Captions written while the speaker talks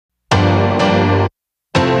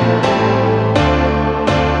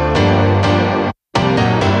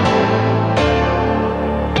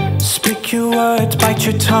words, bite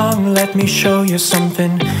your tongue, let me show you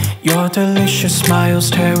something. Your delicious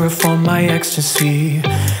smiles terraform my ecstasy.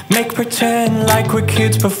 Make pretend like we're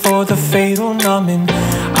kids before the fatal numbing.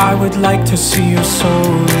 I would like to see your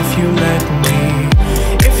soul if you let me.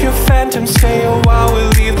 If your phantoms stay a while,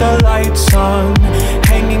 we'll leave the lights on.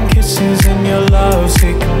 Hanging kisses in your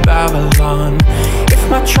lovesick Babylon. If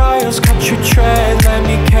my trials cut your tread, let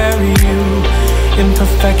me carry you.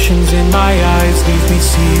 Imperfections in my eyes leave me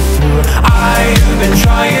see-through. I've been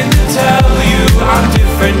trying to tell you I'm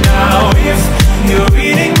different now. If you're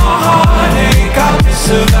reading my heartache, I'll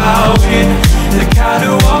disavow it. The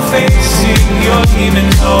caterwaul facing your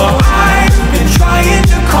demons. Oh, I've been trying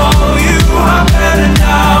to call you, I'm better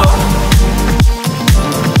now.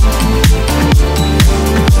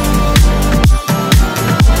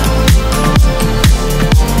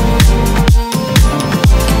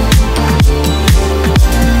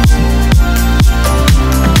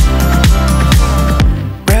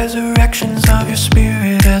 Of your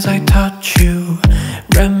spirit as I touch you,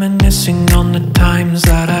 reminiscing on the times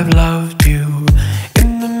that I've loved you.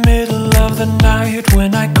 In the middle of the night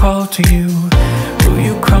when I call to you, will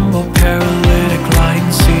you crumble paralytic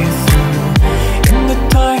lines see through? In the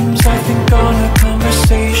times I think gonna come